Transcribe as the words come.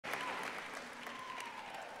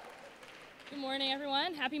Good morning,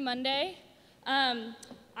 everyone. Happy Monday. I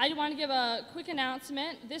want to give a quick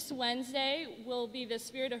announcement. This Wednesday will be the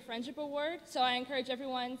Spirit of Friendship Award, so I encourage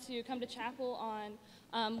everyone to come to chapel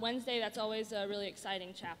on Wednesday. That's always a really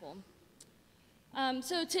exciting chapel.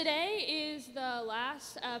 So today is the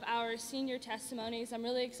last of our senior testimonies. I'm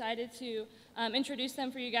really excited to introduce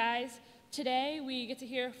them for you guys. Today we get to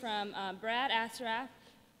hear from Brad Assaraf,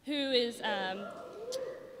 who is, there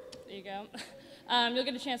you go. You'll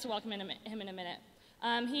get a chance to welcome him in a minute.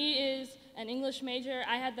 He is an English major.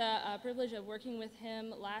 I had the privilege of working with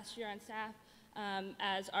him last year on staff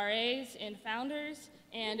as RAs in Founders,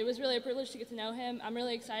 and it was really a privilege to get to know him. I'm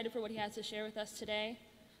really excited for what he has to share with us today.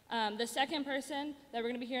 The second person that we're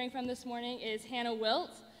going to be hearing from this morning is Hanna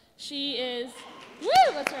Wilt. She is,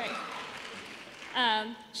 that's right.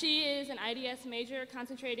 She is an IDS major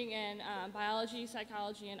concentrating in biology,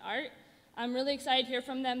 psychology, and art. I'm really excited to hear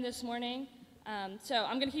from them this morning. So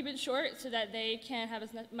I'm going to keep it short so that they can have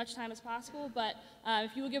as much time as possible, but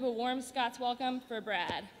if you will give a warm Scots welcome for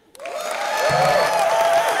Brad.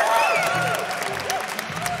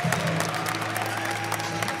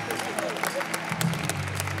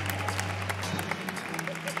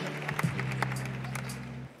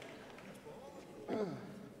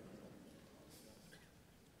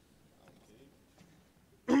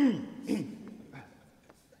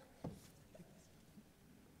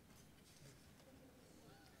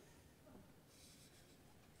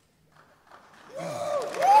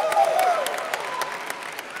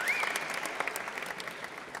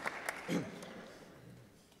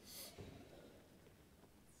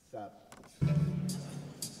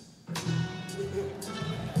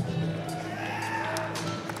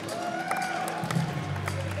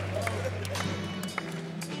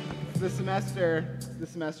 The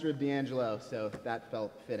semester of D'Angelo, so that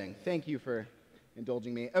felt fitting. Thank you for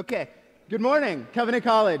indulging me. Okay, good morning, Covenant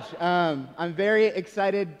College. I'm very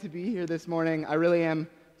excited to be here this morning. I really am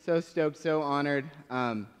so stoked, so honored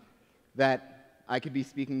that I could be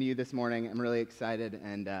speaking to you this morning. I'm really excited,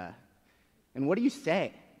 and what do you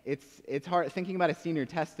say? It's hard thinking about a senior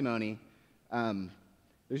testimony.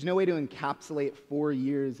 There's no way to encapsulate 4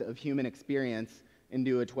 years of human experience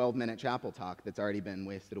into a 12-minute chapel talk that's already been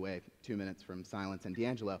wasted away 2 minutes from silence and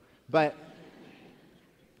D'Angelo. But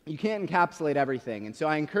you can't encapsulate everything. And so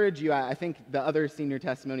I encourage you, I think the other senior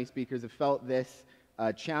testimony speakers have felt this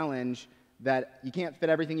challenge that you can't fit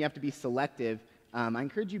everything, you have to be selective. I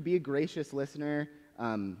encourage you, be a gracious listener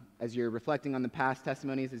as you're reflecting on the past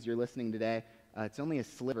testimonies, as you're listening today. It's only a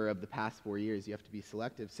sliver of the past 4 years. You have to be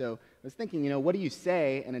selective. So I was thinking, what do you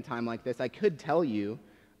say in a time like this? I could tell you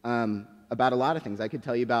about a lot of things. I could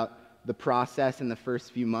tell you about the process in the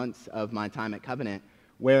first few months of my time at Covenant,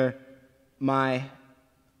 where my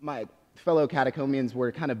fellow catechumeans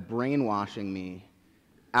were kind of brainwashing me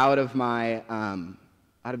out of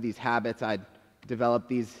these habits I'd developed,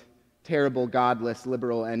 these terrible, godless,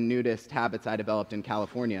 liberal, and nudist habits I developed in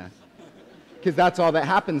California, because that's all that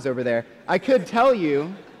happens over there. I could tell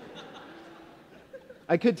you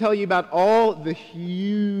about all the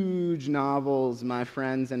huge novels my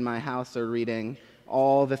friends in my house are reading,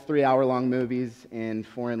 all the 3-hour-long movies in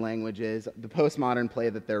foreign languages, the postmodern play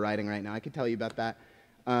that they're writing right now. I could tell you about that.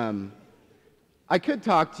 I could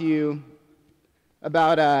talk to you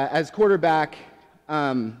about, as quarterback,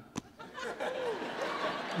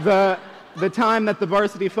 the time that the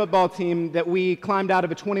varsity football team that we climbed out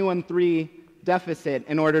of a 21-3 deficit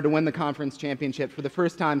in order to win the conference championship for the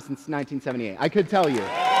first time since 1978. I could tell you.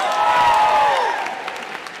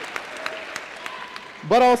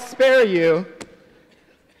 But I'll spare you.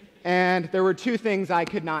 And there were two things I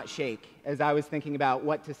could not shake as I was thinking about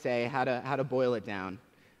what to say, how to boil it down.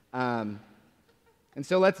 And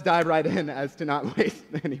so let's dive right in as to not waste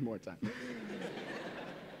any more time.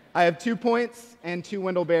 I have 2 points and 2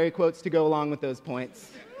 Wendell Berry quotes to go along with those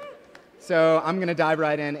points. So I'm going to dive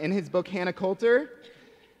right in. In his book, Hanna Coulter,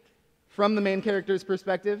 from the main character's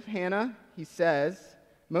perspective, Hanna, he says,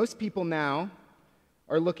 most people now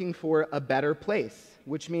are looking for a better place,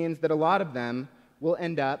 which means that a lot of them will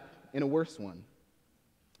end up in a worse one.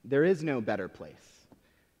 There is no better place,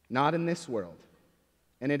 not in this world.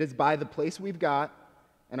 And it is by the place we've got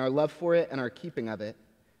and our love for it and our keeping of it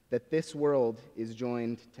that this world is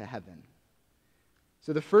joined to heaven.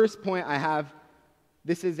 So the first point I have,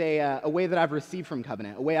 this is a way that I've received from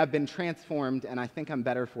Covenant, a way I've been transformed, and I think I'm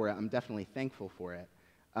better for it. I'm definitely thankful for it.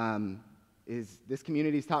 Is this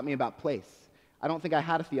community's taught me about place. I don't think I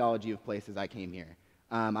had a theology of place as I came here.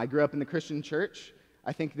 I grew up in the Christian church.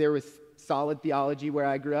 I think there was solid theology where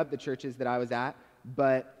I grew up, the churches that I was at,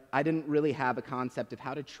 but I didn't really have a concept of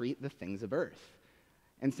how to treat the things of earth.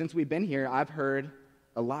 And since we've been here, I've heard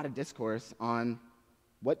a lot of discourse on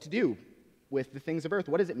what to do with the things of earth.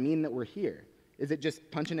 What does it mean that we're here? Is it just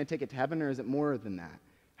punching a ticket to heaven, or is it more than that?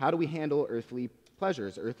 How do we handle earthly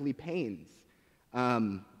pleasures, earthly pains?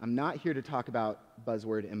 I'm not here to talk about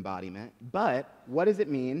buzzword embodiment, but what does it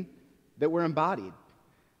mean that we're embodied?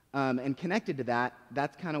 And connected to that,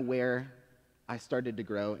 that's kind of where I started to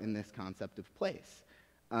grow in this concept of place.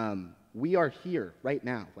 We are here right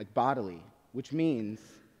now, like bodily, which means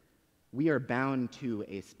we are bound to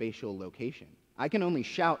a spatial location. I can only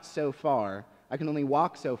shout so far, I can only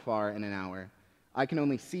walk so far in an hour, I can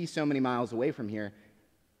only see so many miles away from here,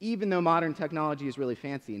 even though modern technology is really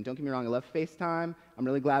fancy. And don't get me wrong, I love FaceTime. I'm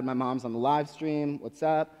really glad my mom's on the live stream. What's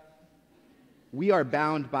up? We are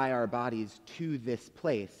bound by our bodies to this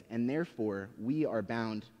place, and therefore we are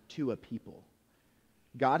bound to a people.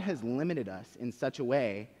 God has limited us in such a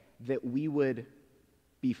way that we would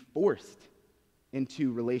be forced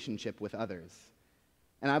into relationship with others.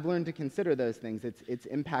 And I've learned to consider those things. It's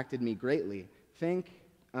impacted me greatly. Think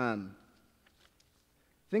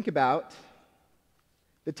about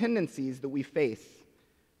the tendencies that we face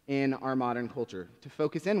in our modern culture to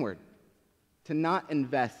focus inward, to not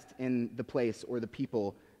invest in the place or the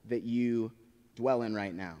people that you dwell in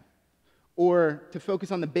right now, or to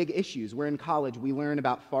focus on the big issues. We're in college, we learn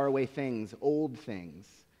about faraway things, old things,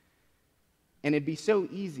 and it'd be so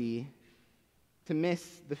easy to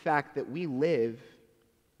miss the fact that we live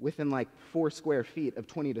within like 4 square feet of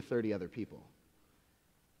 20 to 30 other people,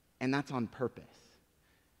 and that's on purpose.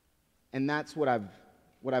 And that's what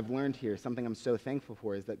I've learned here, something I'm so thankful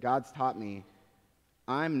for, is that God's taught me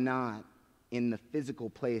I'm not in the physical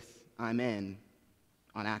place I'm in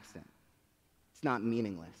on accident. It's not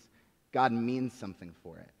meaningless. God means something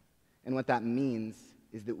for it. And what that means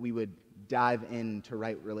is that we would dive into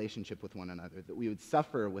right relationship with one another, that we would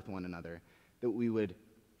suffer with one another, that we would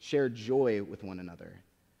share joy with one another.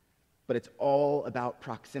 But it's all about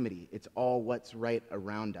proximity. It's all what's right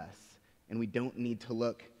around us. And we don't need to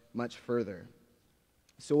look much further.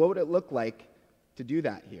 So what would it look like to do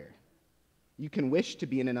that here? You can wish to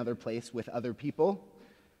be in another place with other people,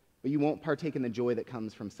 but you won't partake in the joy that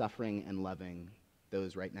comes from suffering and loving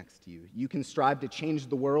those right next to you. You can strive to change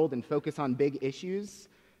the world and focus on big issues,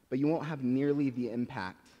 but you won't have nearly the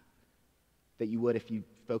impact that you would if you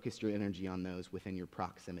focused your energy on those within your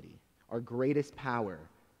proximity. Our greatest power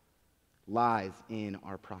lies in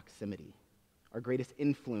our proximity. Our greatest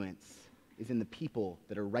influence is in the people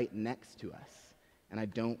that are right next to us. And I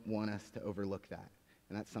don't want us to overlook that.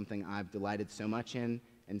 And that's something I've delighted so much in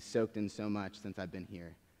and soaked in so much since I've been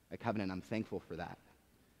here at Covenant. I'm thankful for that.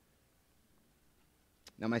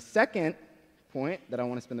 Now, my second point that I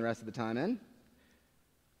want to spend the rest of the time in,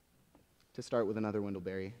 to start with another Wendell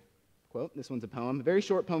Berry quote. This one's a poem, a very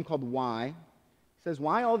short poem called Why. It says,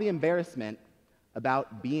 "Why all the embarrassment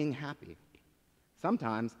about being happy?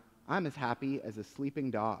 Sometimes I'm as happy as a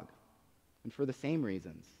sleeping dog, and for the same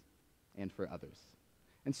reasons, and for others."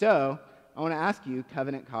 And so, I want to ask you,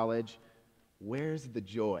 Covenant College, where's the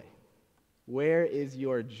joy? Where is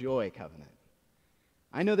your joy, Covenant?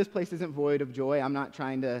 I know this place isn't void of joy. I'm not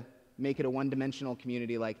trying to make it a one-dimensional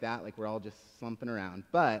community like that, like we're all just slumping around.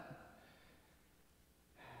 But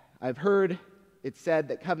I've heard it said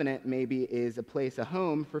that Covenant maybe is a place, a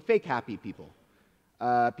home for fake happy people,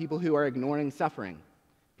 people who are ignoring suffering,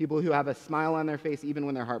 people who have a smile on their face even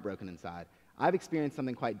when they're heartbroken inside. I've experienced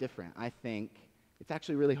something quite different. I think it's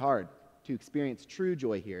actually really hard to experience true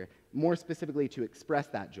joy here, more specifically to express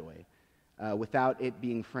that joy without it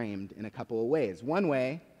being framed in a couple of ways. One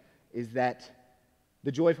way is that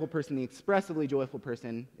the joyful person, the expressively joyful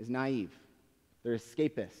person, is naive. They're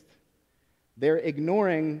escapist. They're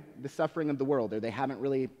ignoring the suffering of the world, or they haven't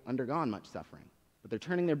really undergone much suffering, but they're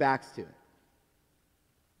turning their backs to it.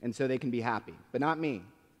 And so they can be happy, but not me,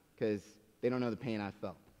 because they don't know the pain I've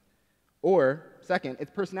felt. Or, second,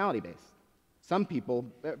 it's personality-based. Some people,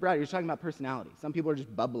 Brad, you're talking about personality. Some people are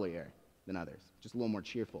just bubblier than others, just a little more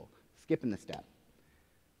cheerful, skipping the step.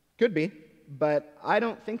 Could be, but I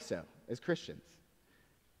don't think so as Christians.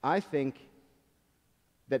 I think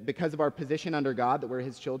that because of our position under God, that we're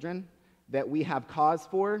His children, that we have cause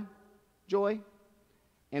for joy,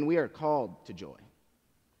 and we are called to joy.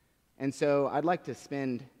 And so I'd like to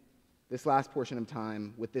spend this last portion of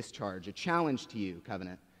time with this charge, a challenge to you,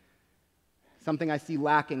 Covenant, something I see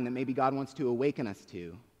lacking that maybe God wants to awaken us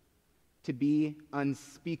to be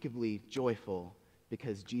unspeakably joyful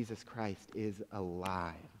because Jesus Christ is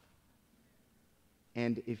alive.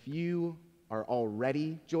 And if you are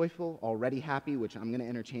already joyful, already happy, which I'm going to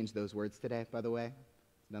interchange those words today, by the way.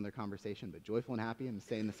 It's another conversation, but joyful and happy, I'm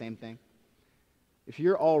saying the same thing. If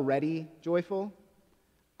you're already joyful,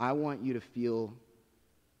 I want you to feel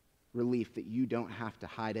relief that you don't have to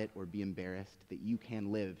hide it or be embarrassed, that you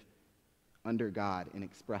can live under God in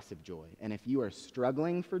expressive joy. And if you are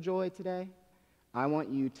struggling for joy today, I want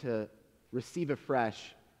you to receive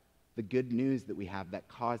afresh the good news that we have that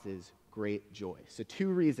causes great joy. So 2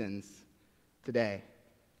 reasons today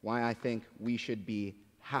why I think we should be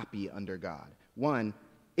happy under God. 1,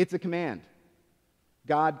 it's a command.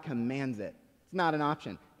 God commands it. It's not an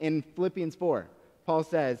option. In Philippians 4, Paul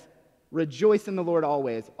says, rejoice in the Lord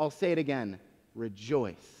always. I'll say it again,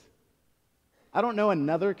 rejoice. I don't know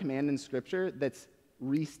another command in Scripture that's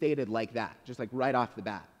restated like that, just like right off the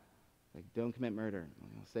bat. Like, don't commit murder.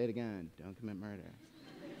 I'll say it again, don't commit murder.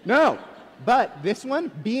 No, but this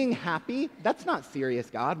one, being happy, that's not serious,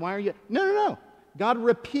 God. Why are you? No. God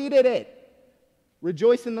repeated it.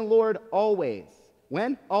 Rejoice in the Lord always.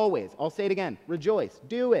 When? Always. I'll say it again. Rejoice.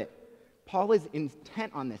 Do it. Paul is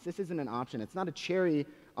intent on this. This isn't an option. It's not a cherry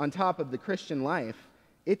on top of the Christian life.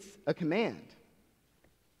 It's a command.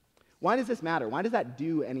 Why does this matter? Why does that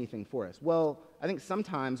do anything for us? Well, I think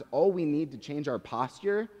sometimes all we need to change our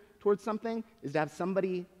posture towards something is to have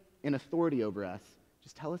somebody in authority over us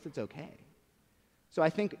just tell us it's okay. So I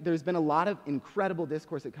think there's been a lot of incredible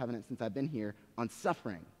discourse at Covenant since I've been here on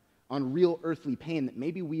suffering, on real earthly pain that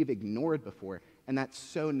maybe we've ignored before, and that's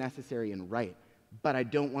so necessary and right. But I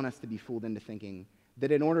don't want us to be fooled into thinking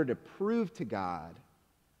that in order to prove to God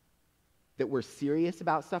that we're serious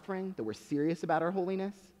about suffering, that we're serious about our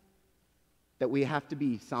holiness, that we have to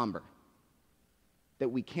be somber, that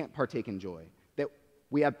we can't partake in joy, that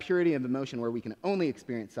we have purity of emotion where we can only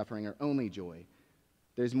experience suffering or only joy.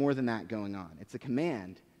 There's more than that going on. It's a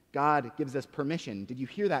command. God gives us permission. Did you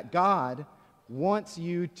hear that? God wants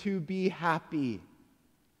you to be happy.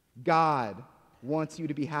 God wants you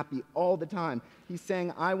to be happy all the time. He's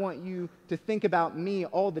saying, I want you to think about me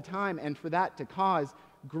all the time, and for that to cause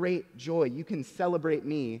great joy. You can celebrate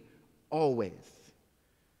me always.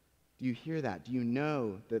 Do you hear that? Do you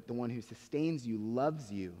know that the one who sustains you,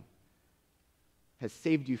 loves you, has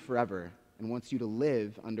saved you forever, and wants you to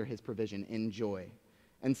live under his provision in joy?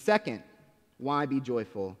 And second, why be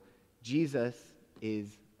joyful? Jesus is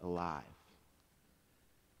alive.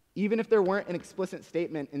 Even if there weren't an explicit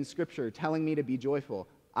statement in Scripture telling me to be joyful,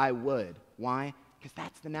 I would. Why? Because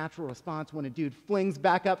that's the natural response when a dude flings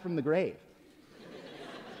back up from the grave.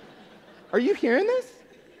 Are you hearing this?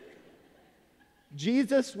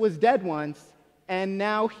 Jesus was dead once, and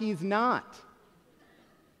now he's not.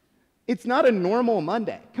 It's not a normal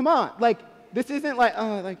Monday. Come on. This isn't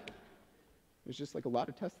there's just a lot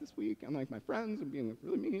of tests this week, and my friends are being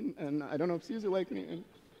really mean, and I don't know if Caesar like me. And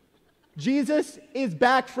Jesus is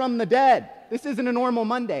back from the dead. This isn't a normal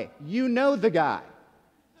Monday. You know the guy.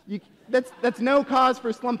 That's no cause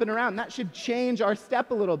for slumping around. That should change our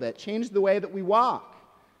step a little bit, change the way that we walk.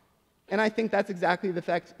 And I think that's exactly the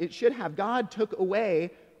effect it should have. God took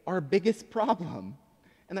away our biggest problem.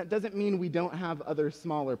 And that doesn't mean we don't have other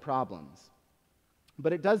smaller problems.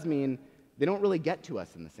 But it does mean they don't really get to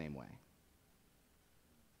us in the same way.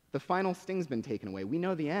 The final sting's been taken away. We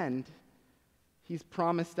know the end. He's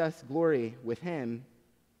promised us glory with him.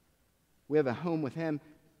 We have a home with him.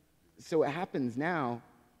 So what happens now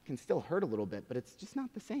can still hurt a little bit, but it's just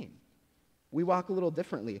not the same. We walk a little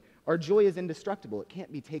differently. Our joy is indestructible. It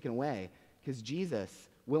can't be taken away because Jesus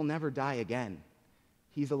will never die again.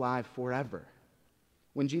 He's alive forever.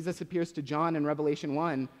 When Jesus appears to John in Revelation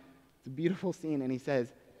 1, it's a beautiful scene, and he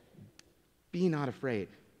says, be not afraid.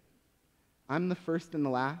 I'm the first and the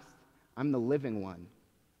last. I'm the living one.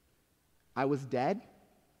 I was dead,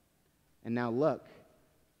 and now look,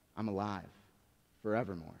 I'm alive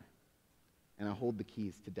forevermore. And I hold the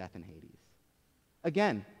keys to death and Hades.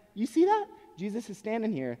 Again, you see that? Jesus is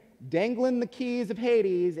standing here, dangling the keys of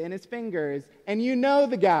Hades in his fingers, and you know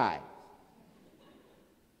the guy.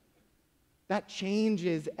 That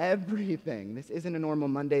changes everything. This isn't a normal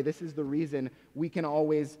Monday. This is the reason we can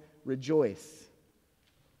always rejoice.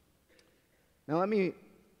 Now let me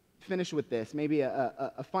finish with this, maybe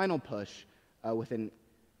a final push with an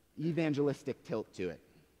evangelistic tilt to it.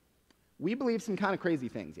 We believe some kind of crazy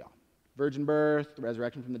things, y'all. Virgin birth,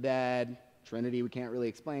 resurrection from the dead, Trinity we can't really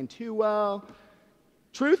explain too well.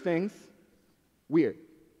 True things, weird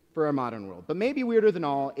for our modern world. But maybe weirder than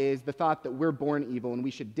all is the thought that we're born evil and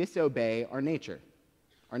we should disobey our nature.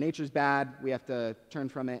 Our nature's bad, we have to turn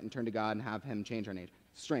from it and turn to God and have him change our nature.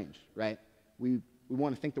 Strange, right? We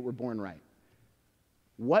want to think that we're born right.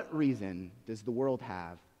 What reason does the world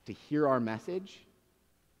have to hear our message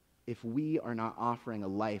if we are not offering a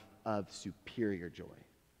life of superior joy?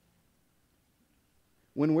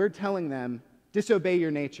 When we're telling them, disobey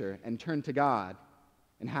your nature and turn to God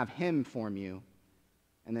and have him form you,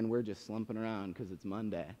 and then we're just slumping around because it's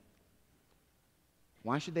Monday,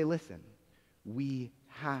 Why should they listen? We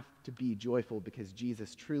have to be joyful because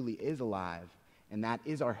Jesus truly is alive, and that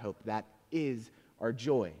is our hope. That is our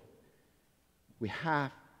joy. We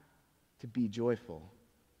have to be joyful,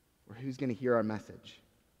 or who's going to hear our message?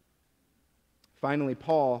 Finally,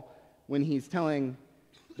 Paul, when he's telling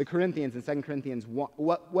the Corinthians in 2 Corinthians,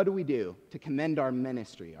 what do we do to commend our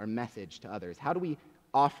ministry, our message to others? How do we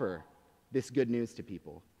offer this good news to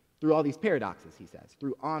people? Through all these paradoxes, he says,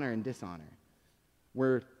 through honor and dishonor.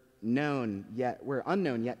 We're unknown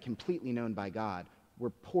yet completely known by God. We're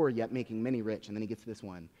poor yet making many rich. And then he gets to this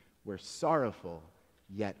one. We're sorrowful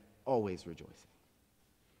yet always rejoicing.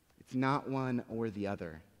 It's not one or the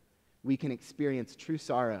other. We can experience true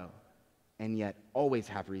sorrow and yet always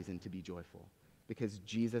have reason to be joyful because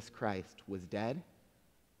Jesus Christ was dead,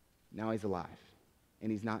 now he's alive,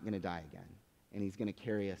 and he's not going to die again, and he's going to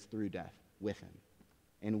carry us through death with him,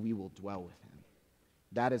 and we will dwell with him.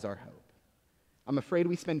 That is our hope. I'm afraid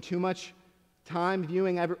we spend too much time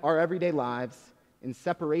viewing our everyday lives in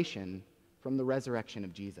separation from the resurrection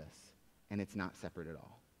of Jesus, and it's not separate at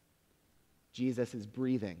all. Jesus is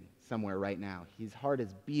breathing somewhere right now. His heart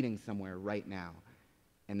is beating somewhere right now,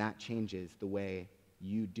 and that changes the way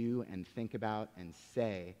you do and think about and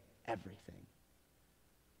say everything.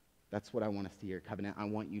 That's what I want us to hear, Covenant. I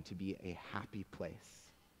want you to be a happy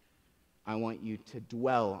place. I want you to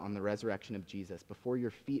dwell on the resurrection of Jesus before your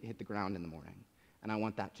feet hit the ground in the morning. And I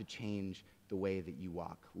want that to change the way that you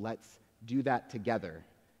walk. Let's do that together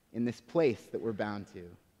in this place that we're bound to.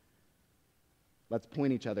 Let's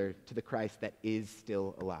point each other to the Christ that is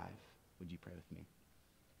still alive. Would you pray with me?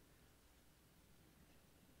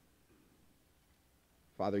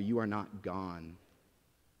 Father, you are not gone.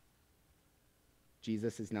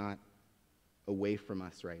 Jesus is not away from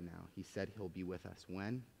us right now. He said he'll be with us.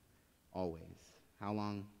 When? Always. How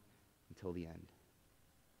long? Until the end.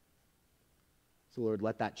 So, Lord,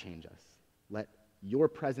 let that change us. Let your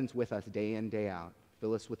presence with us day in, day out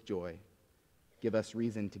fill us with joy. Give us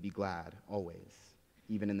reason to be glad always,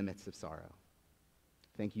 even in the midst of sorrow.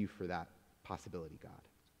 Thank you for that possibility, God.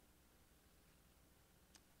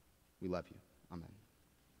 We love you. Amen.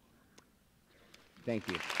 Thank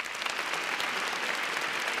you.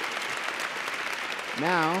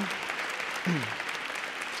 Now,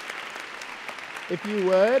 if you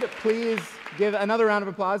would, please give another round of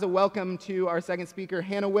applause, a welcome to our second speaker,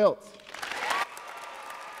 Hanna Wilt.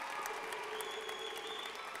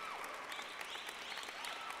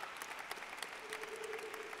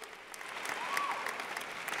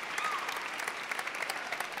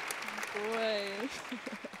 Boy.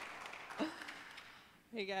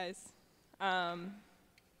 Hey guys.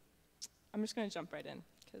 I'm just going to jump right in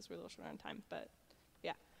because we're a little short on time, but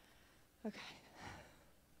yeah. Okay.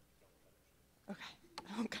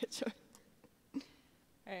 I won't cut short. All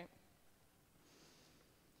right.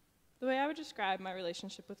 The way I would describe my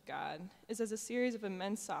relationship with God is as a series of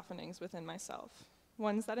immense softenings within myself,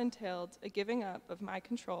 ones that entailed a giving up of my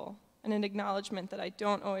control and an acknowledgement that I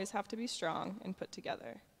don't always have to be strong and put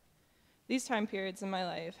together. These time periods in my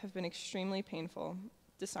life have been extremely painful,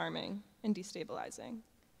 disarming, and destabilizing.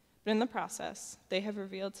 But in the process, they have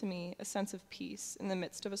revealed to me a sense of peace in the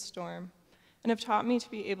midst of a storm and have taught me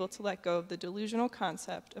to be able to let go of the delusional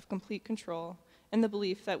concept of complete control and the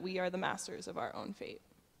belief that we are the masters of our own fate.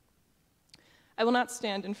 I will not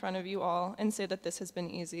stand in front of you all and say that this has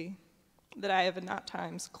been easy, that I have at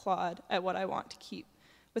times clawed at what I want to keep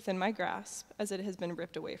within my grasp as it has been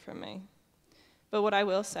ripped away from me. But what I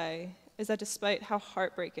will say is that despite how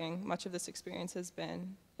heartbreaking much of this experience has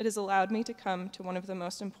been, it has allowed me to come to one of the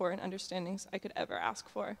most important understandings I could ever ask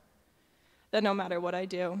for, that no matter what I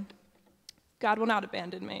do, God will not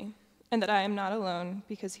abandon me, and that I am not alone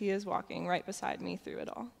because he is walking right beside me through it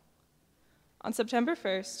all. On September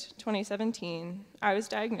 1st, 2017, I was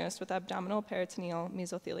diagnosed with abdominal peritoneal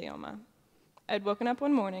mesothelioma. I had woken up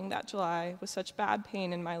one morning that July with such bad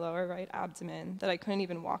pain in my lower right abdomen that I couldn't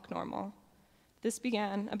even walk normal. This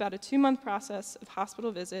began about a 2-month process of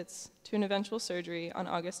hospital visits to an eventual surgery on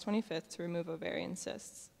August 25th to remove ovarian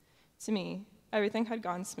cysts. To me, everything had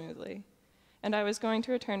gone smoothly, and I was going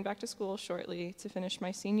to return back to school shortly to finish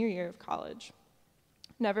my senior year of college.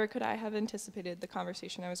 Never could I have anticipated the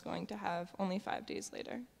conversation I was going to have only 5 days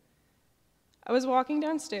later. I was walking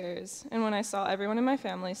downstairs, and when I saw everyone in my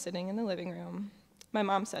family sitting in the living room, my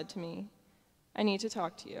mom said to me, "I need to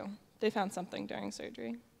talk to you. They found something during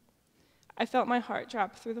surgery." I felt my heart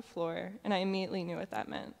drop through the floor, and I immediately knew what that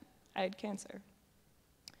meant. I had cancer.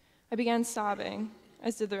 I began sobbing,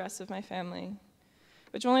 as did the rest of my family,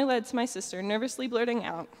 which only led to my sister nervously blurting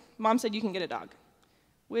out, "Mom said you can get a dog,"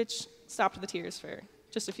 which stopped the tears for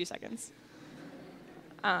just a few seconds.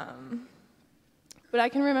 But I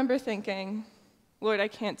can remember thinking, Lord, I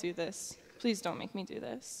can't do this. Please don't make me do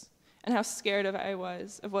this. And how scared I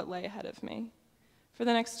was of what lay ahead of me. For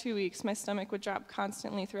the next 2 weeks, my stomach would drop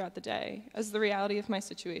constantly throughout the day as the reality of my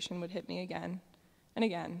situation would hit me again and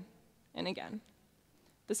again and again.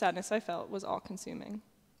 The sadness I felt was all-consuming.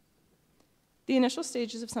 The initial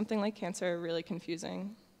stages of something like cancer are really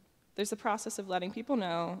confusing. There's the process of letting people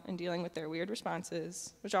know and dealing with their weird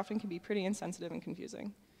responses, which often can be pretty insensitive and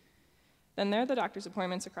confusing. Then there are the doctor's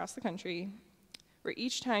appointments across the country, where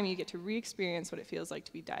each time you get to re-experience what it feels like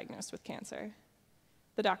to be diagnosed with cancer.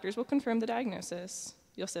 The doctors will confirm the diagnosis.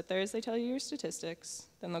 You'll sit there as they tell you your statistics.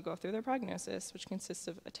 Then they'll go through their prognosis, which consists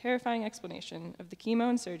of a terrifying explanation of the chemo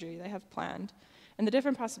and surgery they have planned, and the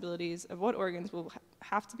different possibilities of what organs will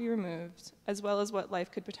have to be removed, as well as what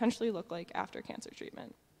life could potentially look like after cancer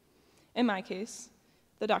treatment. In my case,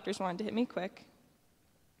 the doctors wanted to hit me quick,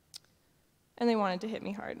 and they wanted to hit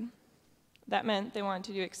me hard. That meant they wanted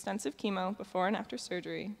to do extensive chemo before and after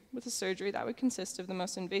surgery, with a surgery that would consist of the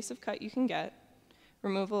most invasive cut you can get,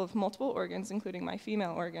 removal of multiple organs, including my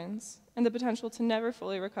female organs, and the potential to never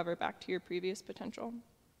fully recover back to your previous potential.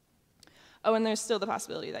 Oh, and there's still the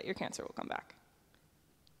possibility that your cancer will come back.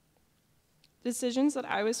 Decisions that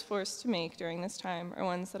I was forced to make during this time are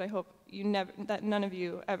ones that I hope that none of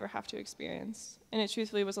you ever have to experience, and it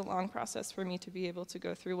truthfully was a long process for me to be able to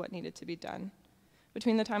go through what needed to be done.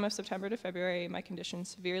 Between the time of September to February, my condition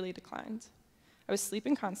severely declined. I was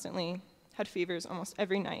sleeping constantly, had fevers almost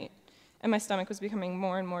every night, and my stomach was becoming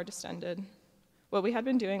more and more distended. What we had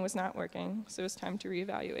been doing was not working, so it was time to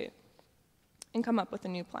reevaluate and come up with a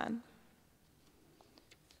new plan.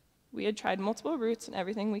 We had tried multiple routes and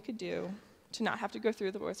everything we could do to not have to go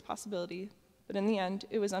through the worst possibility, but in the end,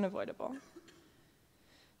 it was unavoidable.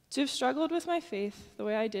 To have struggled with my faith the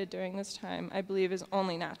way I did during this time, I believe is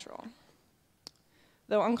only natural,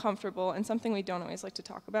 though uncomfortable and something we don't always like to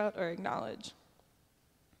talk about or acknowledge.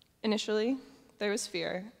 Initially, there was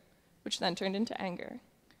fear, which then turned into anger.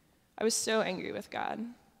 I was so angry with God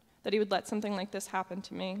that he would let something like this happen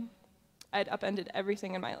to me. I had upended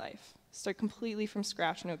everything in my life, started completely from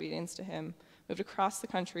scratch in obedience to him, moved across the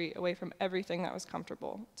country away from everything that was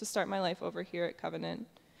comfortable to start my life over here at Covenant,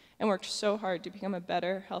 and worked so hard to become a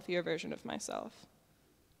better, healthier version of myself.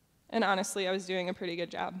 And honestly, I was doing a pretty good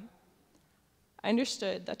job. I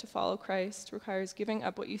understood that to follow Christ requires giving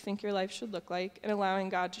up what you think your life should look like and allowing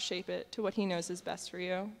God to shape it to what he knows is best for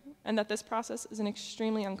you, and that this process is an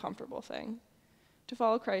extremely uncomfortable thing. To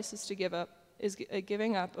follow Christ is a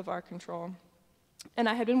giving up of our control. And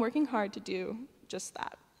I had been working hard to do just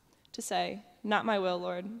that, to say, not my will,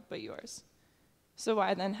 Lord, but yours. So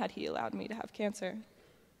why then had he allowed me to have cancer?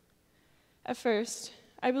 At first,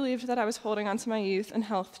 I believed that I was holding on to my youth and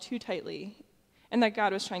health too tightly, and that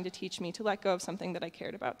God was trying to teach me to let go of something that I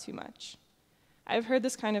cared about too much. I've heard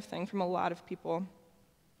this kind of thing from a lot of people,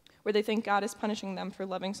 where they think God is punishing them for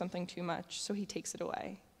loving something too much, so he takes it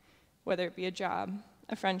away, whether it be a job,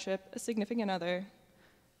 a friendship, a significant other,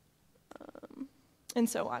 and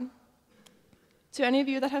so on. To any of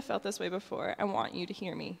you that have felt this way before, I want you to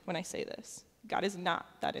hear me when I say this. God is not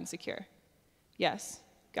that insecure. Yes,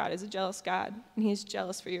 God is a jealous God, and he is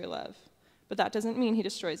jealous for your love, but that doesn't mean he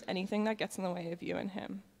destroys anything that gets in the way of you and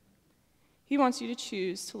him. He wants you to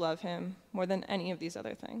choose to love him more than any of these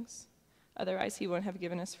other things. Otherwise, he wouldn't have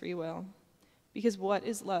given us free will. Because what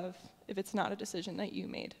is love if it's not a decision that you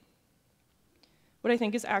made? What I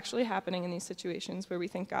think is actually happening in these situations where we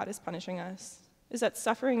think God is punishing us is that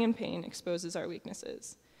suffering and pain exposes our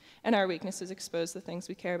weaknesses, and our weaknesses expose the things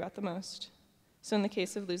we care about the most. So in the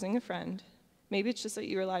case of losing a friend, maybe it's just that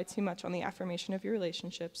you rely too much on the affirmation of your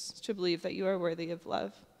relationships to believe that you are worthy of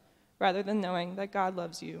love, rather than knowing that God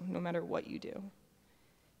loves you no matter what you do.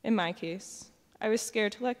 In my case, I was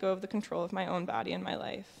scared to let go of the control of my own body and my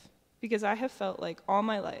life, because I have felt like all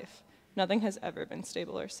my life, nothing has ever been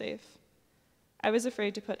stable or safe. I was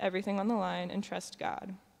afraid to put everything on the line and trust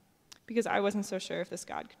God, because I wasn't so sure if this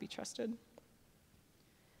God could be trusted.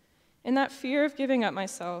 In that fear of giving up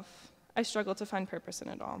myself, I struggled to find purpose in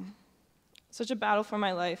it all. Such a battle for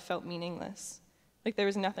my life felt meaningless, like there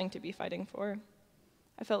was nothing to be fighting for.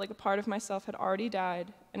 I felt like a part of myself had already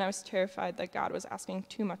died, and I was terrified that God was asking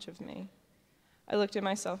too much of me. I looked at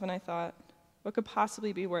myself and I thought, what could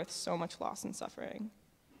possibly be worth so much loss and suffering?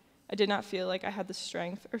 I did not feel like I had the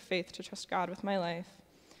strength or faith to trust God with my life,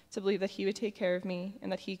 to believe that he would take care of me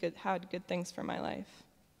and that he had good things for my life.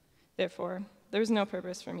 Therefore, there was no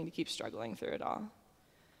purpose for me to keep struggling through it all.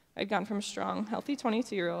 I'd gone from a strong, healthy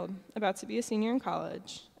 22-year-old, about to be a senior in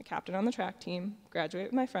college, a captain on the track team, graduate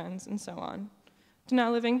with my friends, and so on, to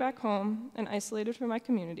now living back home and isolated from my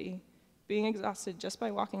community, being exhausted just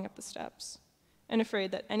by walking up the steps, and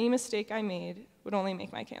afraid that any mistake I made would only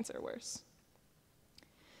make my cancer worse.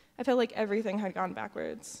 I felt like everything had gone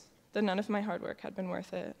backwards, that none of my hard work had been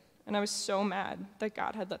worth it, and I was so mad that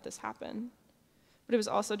God had let this happen. But it was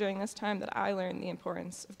also during this time that I learned the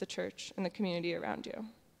importance of the church and the community around you.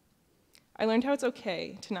 I learned how it's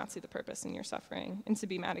okay to not see the purpose in your suffering and to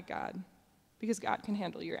be mad at God, because God can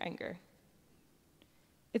handle your anger.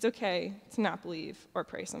 It's okay to not believe or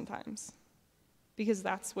pray sometimes, because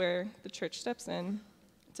that's where the church steps in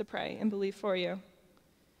to pray and believe for you.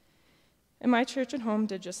 And my church at home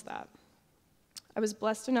did just that. I was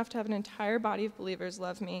blessed enough to have an entire body of believers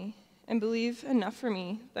love me and believe enough for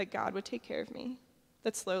me that God would take care of me,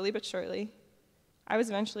 that slowly but surely, I was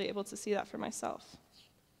eventually able to see that for myself,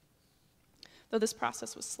 though this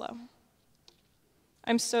process was slow.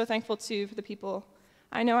 I'm so thankful, too, for the people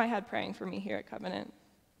I know I had praying for me here at Covenant,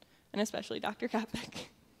 and especially Dr. Kapik,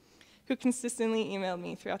 who consistently emailed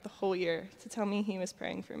me throughout the whole year to tell me he was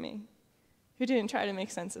praying for me, who didn't try to make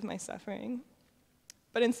sense of my suffering,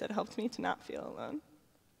 but instead helped me to not feel alone,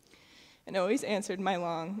 and always answered my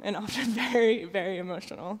long and often very, very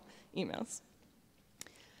emotional emails.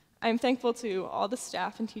 I'm thankful to all the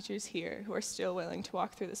staff and teachers here who are still willing to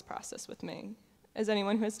walk through this process with me. As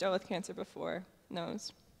anyone who has dealt with cancer before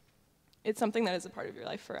knows, it's something that is a part of your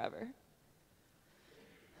life forever.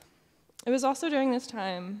 It was also during this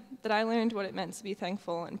time that I learned what it meant to be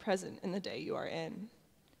thankful and present in the day you are in.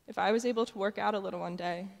 If I was able to work out a little one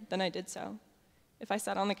day, then I did so. If I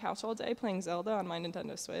sat on the couch all day playing Zelda on my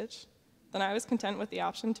Nintendo Switch, then I was content with the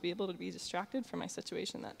option to be able to be distracted from my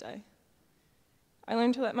situation that day. I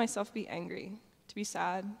learned to let myself be angry, to be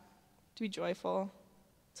sad, to be joyful,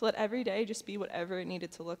 to let every day just be whatever it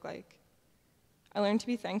needed to look like. I learned to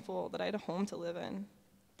be thankful that I had a home to live in,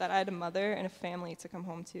 that I had a mother and a family to come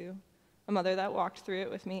home to, a mother that walked through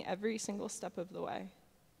it with me every single step of the way.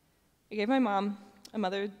 I gave my mom a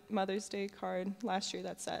Mother's Day card last year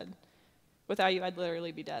that said, "Without you, I'd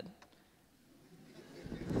literally be dead."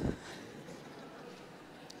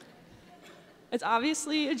 It's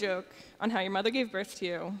obviously a joke on how your mother gave birth to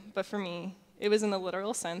you, but for me, it was in the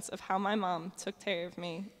literal sense of how my mom took care of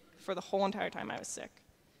me for the whole entire time I was sick.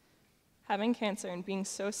 Having cancer and being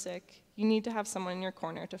so sick, you need to have someone in your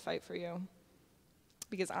corner to fight for you,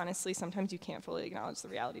 because honestly, sometimes you can't fully acknowledge the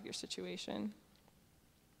reality of your situation.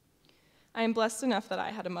 I am blessed enough that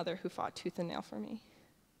I had a mother who fought tooth and nail for me.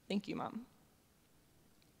 Thank you, Mom.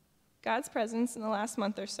 God's presence in the last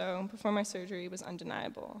month or so before my surgery was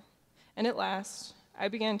undeniable. And at last, I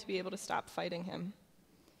began to be able to stop fighting him.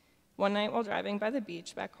 One night while driving by the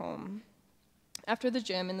beach back home, after the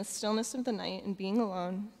gym, in the stillness of the night and being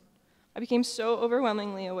alone, I became so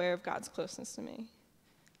overwhelmingly aware of God's closeness to me,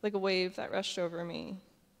 like a wave that rushed over me,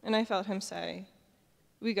 and I felt him say,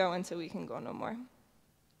 "We go until we can go no more."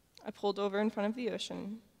 I pulled over in front of the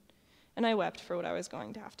ocean, and I wept for what I was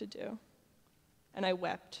going to have to do. And I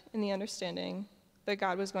wept in the understanding that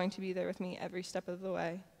God was going to be there with me every step of the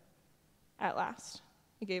way. At last,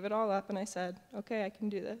 I gave it all up and I said, "Okay, I can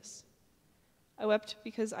do this." I wept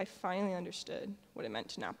because I finally understood what it meant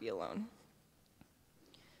to not be alone.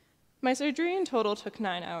 My surgery in total took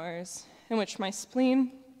 9 hours, in which my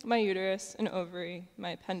spleen, my uterus, an ovary, my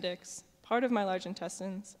appendix, part of my large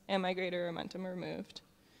intestines, and my greater omentum were removed,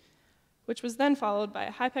 which was then followed by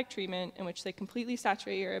a high-tech treatment in which they completely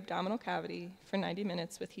saturate your abdominal cavity for 90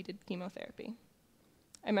 minutes with heated chemotherapy.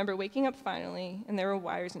 I remember waking up finally, and there were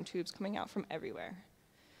wires and tubes coming out from everywhere.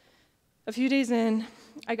 A few days in,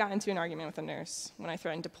 I got into an argument with a nurse when I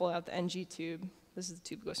threatened to pull out the NG tube. This is the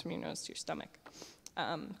tube that goes from your nose to your stomach,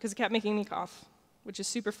 because it kept making me cough, which is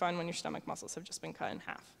super fun when your stomach muscles have just been cut in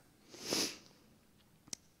half.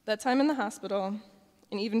 That time in the hospital,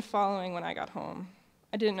 and even following when I got home,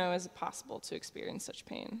 I didn't know it was possible to experience such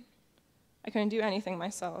pain. I couldn't do anything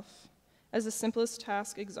myself, as the simplest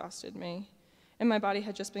task exhausted me, and my body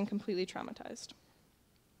had just been completely traumatized.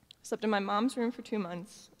 I slept in my mom's room for 2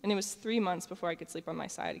 months, and it was 3 months before I could sleep on my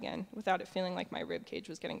side again without it feeling like my rib cage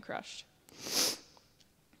was getting crushed.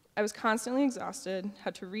 I was constantly exhausted,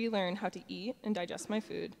 had to relearn how to eat and digest my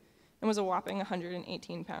food, and was a whopping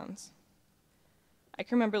 118 pounds. I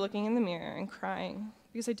can remember looking in the mirror and crying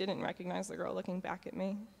because I didn't recognize the girl looking back at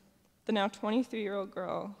me. The now 23-year-old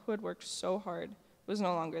girl who had worked so hard was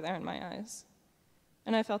no longer there in my eyes,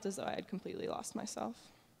 and I felt as though I had completely lost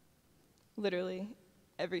myself. Literally,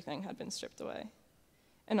 everything had been stripped away,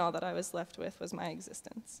 and all that I was left with was my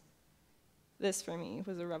existence. This, for me,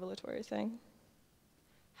 was a revelatory thing.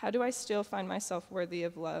 How do I still find myself worthy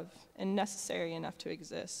of love and necessary enough to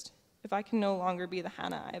exist if I can no longer be the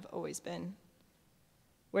Hanna I have always been?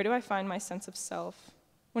 Where do I find my sense of self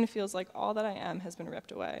when it feels like all that I am has been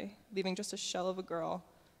ripped away, leaving just a shell of a girl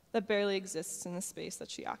that barely exists in the space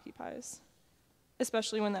that she occupies,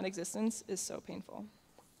 especially when that existence is so painful.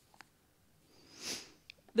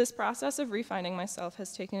 This process of refinding myself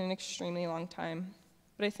has taken an extremely long time,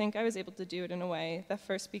 but I think I was able to do it in a way that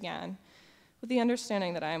first began with the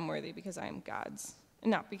understanding that I am worthy because I am God's, and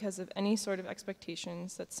not because of any sort of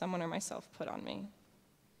expectations that someone or myself put on me.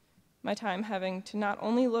 My time having to not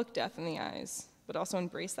only look death in the eyes, but also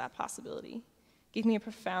embrace that possibility, gave me a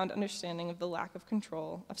profound understanding of the lack of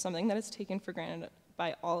control of something that is taken for granted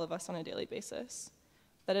by all of us on a daily basis,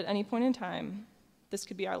 that at any point in time, this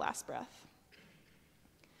could be our last breath.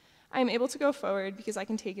 I am able to go forward because I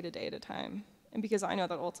can take it a day at a time, and because I know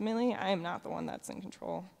that ultimately I am not the one that's in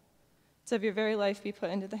control. To have your very life be put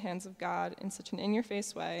into the hands of God in such an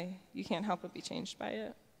in-your-face way, you can't help but be changed by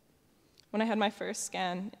it. When I had my first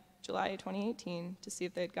scan, July 2018, to see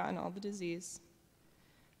if they had gotten all the disease,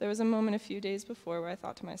 there was a moment a few days before where I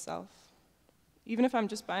thought to myself, even if I'm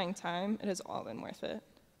just buying time, it has all been worth it.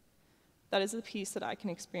 That is the peace that I can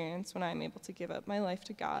experience when I am able to give up my life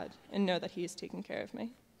to God and know that He is taking care of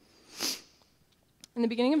me. In the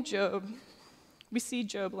beginning of Job, we see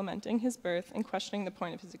Job lamenting his birth and questioning the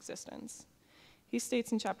point of his existence. He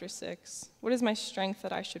states in chapter 6, "What is my strength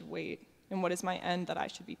that I should wait, and what is my end that I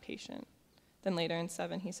should be patient?" Then later in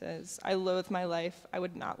 7, he says, "I loathe my life, I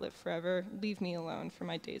would not live forever. Leave me alone, for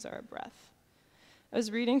my days are a breath." I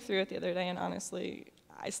was reading through it the other day, and honestly,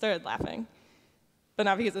 I started laughing. But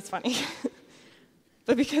not because it's funny,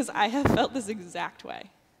 but because I have felt this exact way.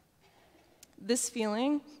 This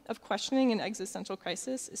feeling of questioning an existential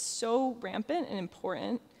crisis is so rampant and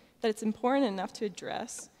important that it's important enough to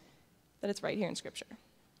address that it's right here in Scripture.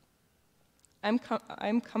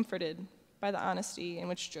 I'm comforted by the honesty in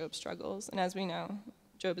which Job struggles, and as we know,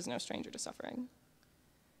 Job is no stranger to suffering.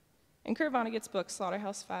 In Kurt Vonnegut's book,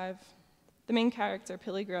 Slaughterhouse-Five, the main character,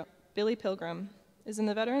 Billy Pilgrim, is in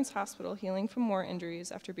the Veterans Hospital healing from war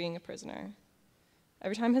injuries after being a prisoner.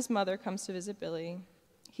 Every time his mother comes to visit Billy,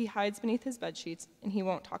 he hides beneath his bedsheets, and he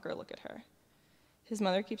won't talk or look at her. His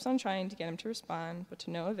mother keeps on trying to get him to respond, but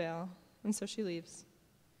to no avail, and so she leaves.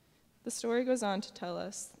 The story goes on to tell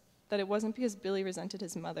us that it wasn't because Billy resented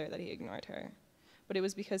his mother that he ignored her, but it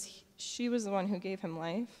was because she was the one who gave him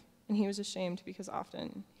life, and he was ashamed because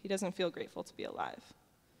often he doesn't feel grateful to be alive.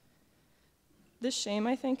 This shame,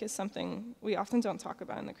 I think, is something we often don't talk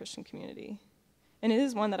about in the Christian community, and it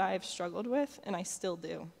is one that I have struggled with, and I still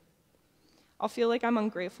do. I'll feel like I'm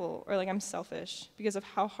ungrateful or like I'm selfish because of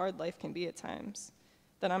how hard life can be at times,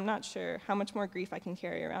 that I'm not sure how much more grief I can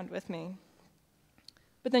carry around with me.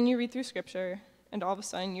 But then you read through Scripture, and all of a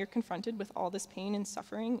sudden you're confronted with all this pain and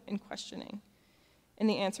suffering and questioning. And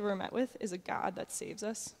the answer we're met with is a God that saves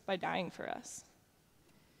us by dying for us.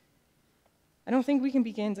 I don't think we can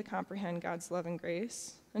begin to comprehend God's love and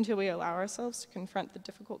grace until we allow ourselves to confront the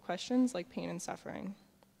difficult questions like pain and suffering.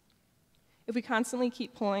 If we constantly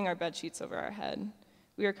keep pulling our bedsheets over our head,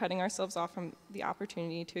 we are cutting ourselves off from the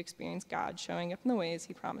opportunity to experience God showing up in the ways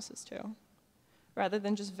He promises to. Rather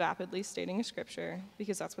than just vapidly stating a scripture,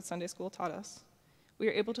 because that's what Sunday school taught us, we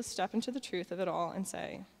are able to step into the truth of it all and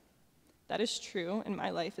say, that is true, and my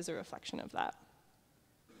life is a reflection of that.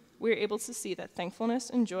 We are able to see that thankfulness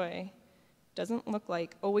and joy doesn't look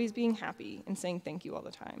like always being happy and saying thank you all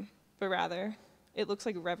the time, but rather, it looks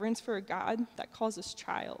like reverence for a God that calls us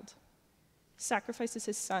child, sacrifices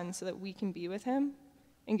His Son so that we can be with Him,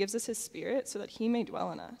 and gives us His Spirit so that He may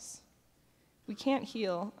dwell in us. We can't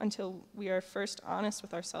heal until we are first honest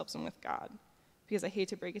with ourselves and with God, because I hate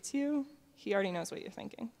to break it to you, He already knows what you're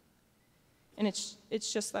thinking. And it's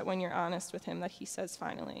just that when you're honest with Him that He says,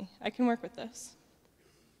 finally, I can work with this.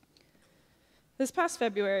 This past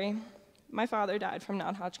February, my father died from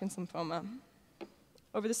non-Hodgkin's lymphoma.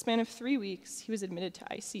 Over the span of 3 weeks, he was admitted to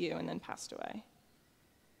ICU and then passed away.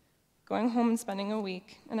 Going home and spending a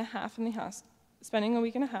week and a half in the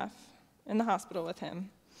hospital with him,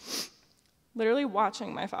 literally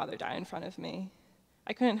watching my father die in front of me,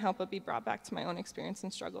 I couldn't help but be brought back to my own experience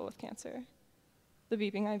and struggle with cancer. The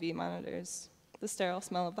beeping IV monitors, the sterile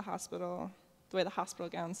smell of the hospital, the way the hospital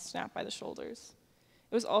gowns snap by the shoulders.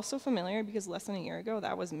 It was all so familiar because less than a year ago,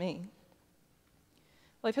 that was me.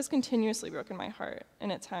 Life has continuously broken my heart,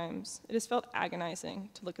 and at times, it has felt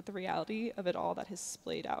agonizing to look at the reality of it all that has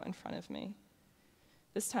splayed out in front of me.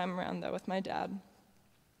 This time around, though, with my dad,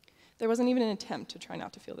 there wasn't even an attempt to try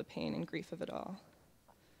not to feel the pain and grief of it all.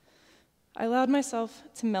 I allowed myself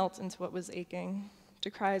to melt into what was aching,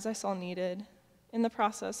 to cry as I saw needed, in the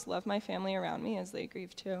process, love my family around me as they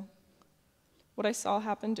grieved too. What I saw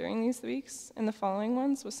happen during these weeks and the following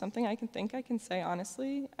ones was something I can say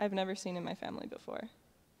honestly I've never seen in my family before.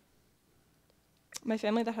 My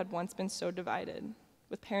family that had once been so divided,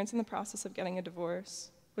 with parents in the process of getting a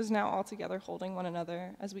divorce, was now all together holding one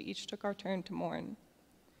another as we each took our turn to mourn.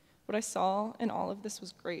 What I saw in all of this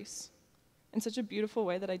was grace, in such a beautiful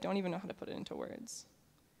way that I don't even know how to put it into words.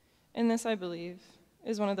 And this, I believe,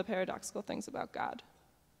 is one of the paradoxical things about God.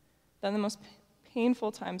 That in the most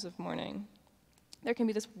painful times of mourning, there can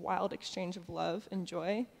be this wild exchange of love and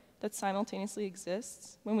joy that simultaneously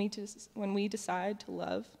exists when we decide to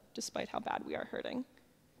love despite how bad we are hurting.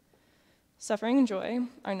 Suffering and joy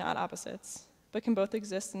are not opposites, but can both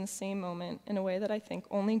exist in the same moment in a way that I think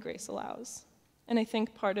only grace allows. And I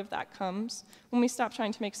think part of that comes when we stop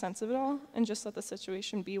trying to make sense of it all and just let the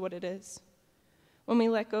situation be what it is. When we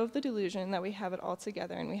let go of the delusion that we have it all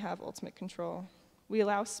together and we have ultimate control, we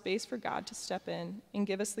allow space for God to step in and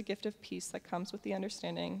give us the gift of peace that comes with the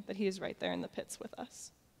understanding that he is right there in the pits with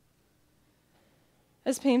us.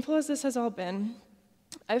 As painful as this has all been,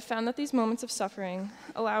 I've found that these moments of suffering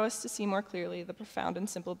allow us to see more clearly the profound and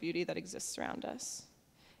simple beauty that exists around us.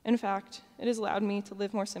 In fact, it has allowed me to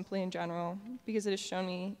live more simply in general because it has shown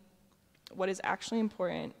me what is actually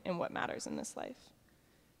important and what matters in this life.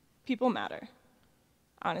 People matter.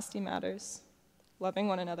 Honesty matters. Loving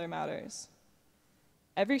one another matters.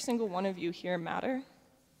 Every single one of you here matter.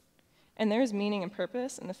 And there is meaning and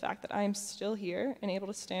purpose in the fact that I am still here and able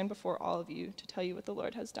to stand before all of you to tell you what the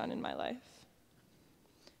Lord has done in my life.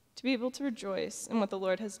 To be able to rejoice in what the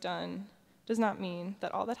Lord has done does not mean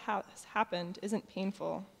that all that has happened isn't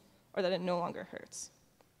painful or that it no longer hurts.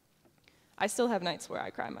 I still have nights where I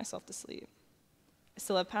cry myself to sleep. I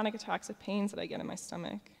still have panic attacks of pains that I get in my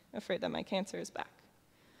stomach, afraid that my cancer is back,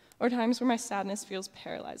 or times where my sadness feels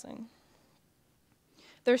paralyzing.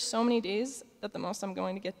 There are so many days that the most I'm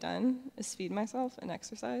going to get done is feed myself and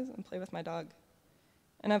exercise and play with my dog.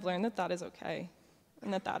 And I've learned that that is okay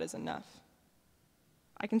and that that is enough.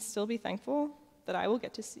 I can still be thankful that I will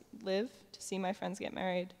get to live to see my friends get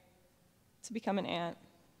married, to become an aunt,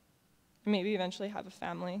 and maybe eventually have a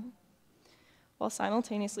family, while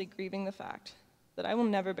simultaneously grieving the fact that I will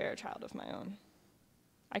never bear a child of my own.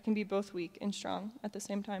 I can be both weak and strong at the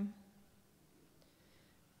same time.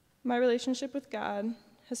 My relationship with God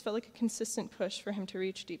has felt like a consistent push for him to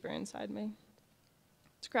reach deeper inside me,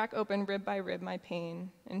 to crack open rib by rib my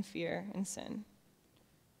pain and fear and sin.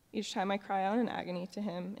 Each time I cry out in agony to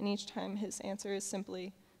him, and each time his answer is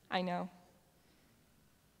simply, I know.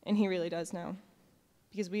 And he really does know,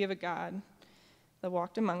 because we have a God that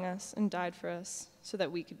walked among us and died for us so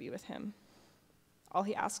that we could be with him. All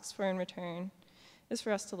he asks for in return is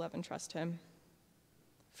for us to love and trust him.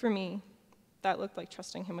 For me, that looked like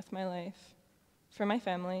trusting him with my life. For my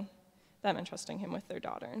family, that meant trusting him with their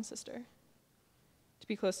daughter and sister. To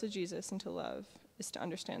be close to Jesus and to love is to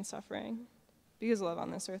understand suffering, because love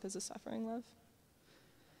on this earth is a suffering love.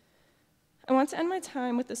 I want to end my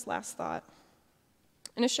time with this last thought.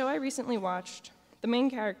 In a show I recently watched, the main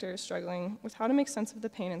character is struggling with how to make sense of the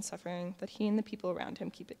pain and suffering that he and the people around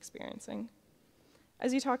him keep experiencing.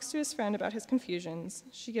 As he talks to his friend about his confusions,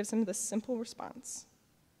 she gives him this simple response.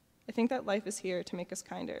 I think that life is here to make us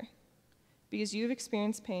kinder. Because you've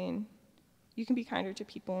experienced pain, you can be kinder to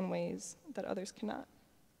people in ways that others cannot.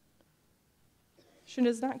 She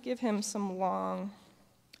does not give him some long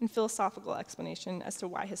and philosophical explanation as to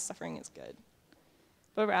why his suffering is good,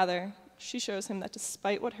 but rather, she shows him that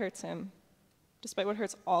despite what hurts him, despite what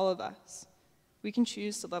hurts all of us, we can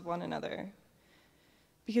choose to love one another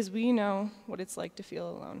because we know what it's like to feel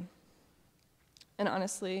alone. And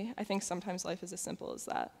honestly, I think sometimes life is as simple as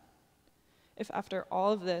that. If after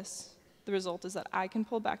all of this, the result is that I can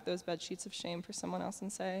pull back those bed sheets of shame for someone else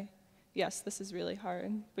and say, yes, this is really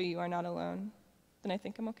hard, but you are not alone, then I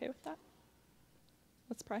think I'm okay with that.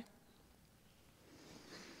 Let's pray.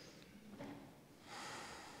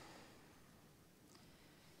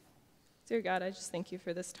 Dear God, I just thank you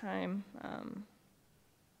for this time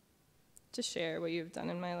to share what you've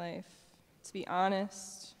done in my life, to be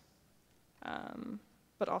honest,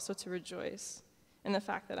 but also to rejoice in the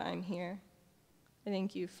fact that I'm here. I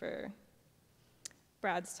thank you for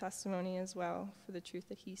Brad's testimony as well, for the truth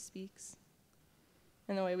that he speaks,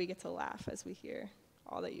 and the way we get to laugh as we hear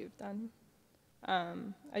all that you've done.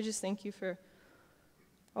 I just thank you for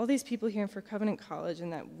all these people here and for Covenant College,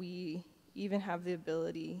 and that we even have the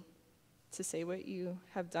ability to say what you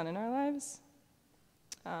have done in our lives,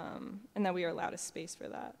 and that we are allowed a space for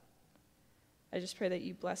that. I just pray that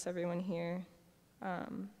you bless everyone here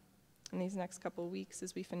in these next couple weeks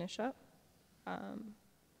as we finish up,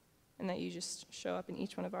 and that you just show up in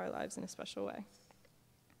each one of our lives in a special way.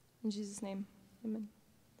 In Jesus' name, amen.